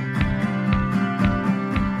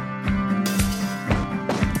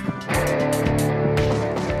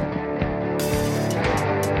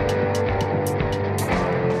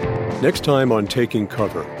 Next time on Taking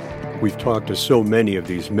Cover, we've talked to so many of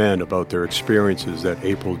these men about their experiences that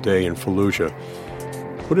April day in Fallujah.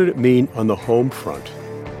 What did it mean on the home front?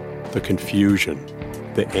 The confusion,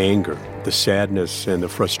 the anger, the sadness, and the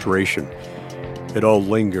frustration. It all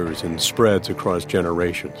lingers and spreads across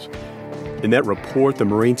generations. In that report the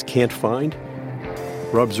Marines can't find,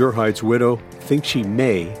 Rob Zurheide's widow thinks she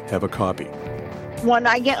may have a copy. When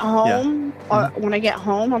I get home, When I get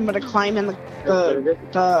home, I'm going to climb in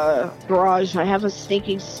the garage. I have a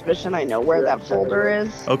sneaking suspicion I know where that folder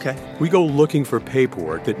is. Okay. We go looking for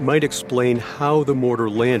paperwork that might explain how the mortar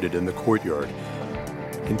landed in the courtyard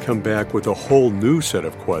and come back with a whole new set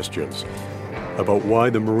of questions about why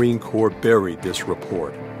the Marine Corps buried this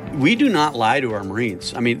report. We do not lie to our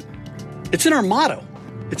Marines. I mean, it's in our motto.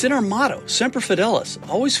 It's in our motto, Semper Fidelis,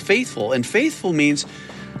 always faithful. And faithful means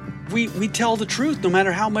we tell the truth no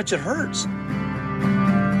matter how much it hurts.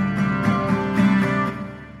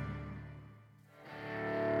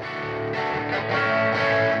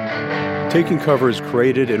 Taking Cover is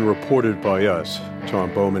created and reported by us,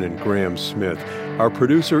 Tom Bowman and Graham Smith. Our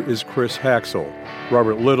producer is Chris Haxel.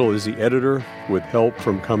 Robert Little is the editor, with help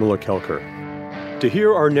from Kamala Kelker. To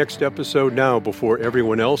hear our next episode now before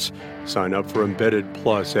everyone else, sign up for Embedded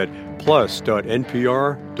Plus at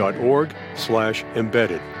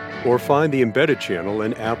plus.npr.org/embedded, or find the Embedded channel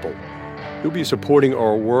in Apple. You'll be supporting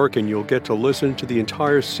our work and you'll get to listen to the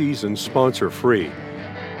entire season sponsor-free.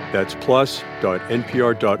 That's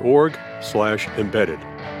plus.npr.org/embedded.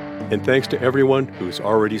 And thanks to everyone who's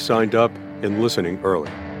already signed up and listening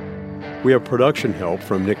early. We have production help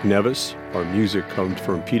from Nick Nevis. Our music comes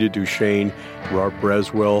from Peter Duchesne, Rob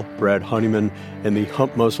Breswell, Brad Honeyman, and the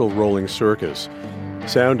Hump Muscle Rolling Circus.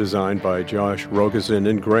 Sound designed by Josh Rogerson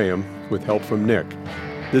and Graham, with help from Nick.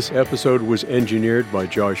 This episode was engineered by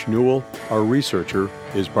Josh Newell. Our researcher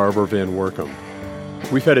is Barbara Van Workum.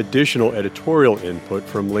 We've had additional editorial input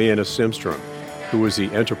from Leanna Simstrom, who was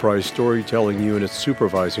the Enterprise Storytelling Unit's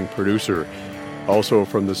supervising producer. Also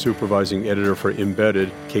from the supervising editor for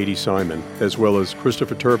Embedded, Katie Simon, as well as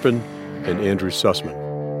Christopher Turpin and Andrew Sussman.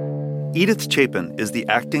 Edith Chapin is the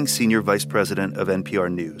acting senior vice president of NPR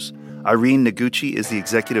News. Irene Noguchi is the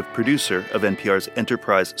executive producer of NPR's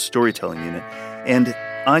Enterprise Storytelling Unit. And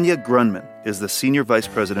Anya Grunman is the senior vice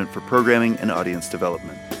president for programming and audience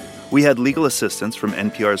development. We had legal assistance from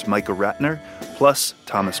NPR's Micah Ratner, plus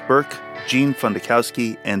Thomas Burke, Gene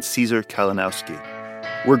Fundakowski, and Caesar Kalinowski.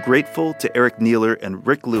 We're grateful to Eric Nealer and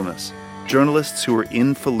Rick Loomis, journalists who were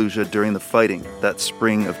in Fallujah during the fighting that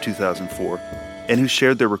spring of 2004, and who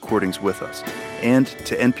shared their recordings with us, and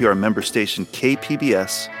to NPR member station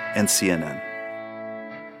KPBS and CNN.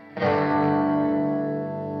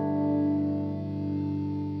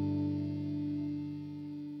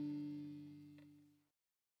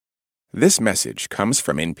 This message comes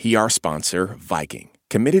from NPR sponsor Viking,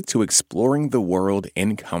 committed to exploring the world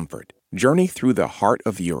in comfort. Journey through the heart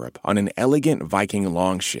of Europe on an elegant Viking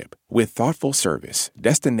longship with thoughtful service,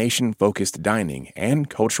 destination-focused dining, and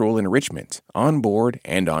cultural enrichment on board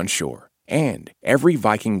and on shore. And every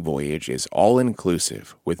Viking voyage is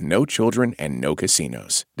all-inclusive with no children and no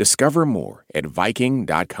casinos. Discover more at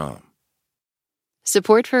Viking.com.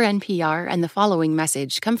 Support for NPR and the following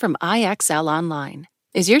message come from IXL Online.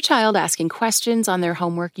 Is your child asking questions on their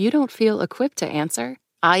homework you don't feel equipped to answer?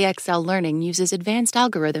 IXL Learning uses advanced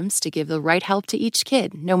algorithms to give the right help to each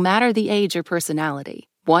kid, no matter the age or personality.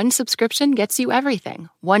 One subscription gets you everything.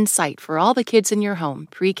 One site for all the kids in your home,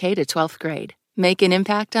 pre-K to 12th grade. Make an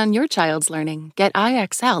impact on your child's learning. Get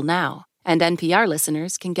IXL now. And NPR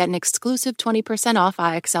listeners can get an exclusive 20% off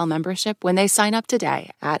IXL membership when they sign up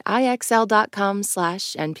today at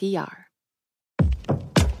IXL.com/NPR.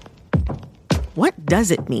 What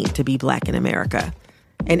does it mean to be Black in America?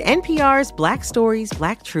 In NPR's Black Stories,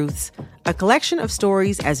 Black Truths, a collection of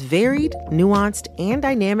stories as varied, nuanced, and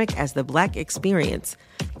dynamic as the Black experience,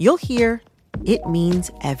 you'll hear it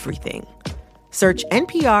means everything. Search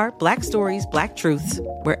NPR Black Stories, Black Truths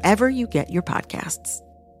wherever you get your podcasts.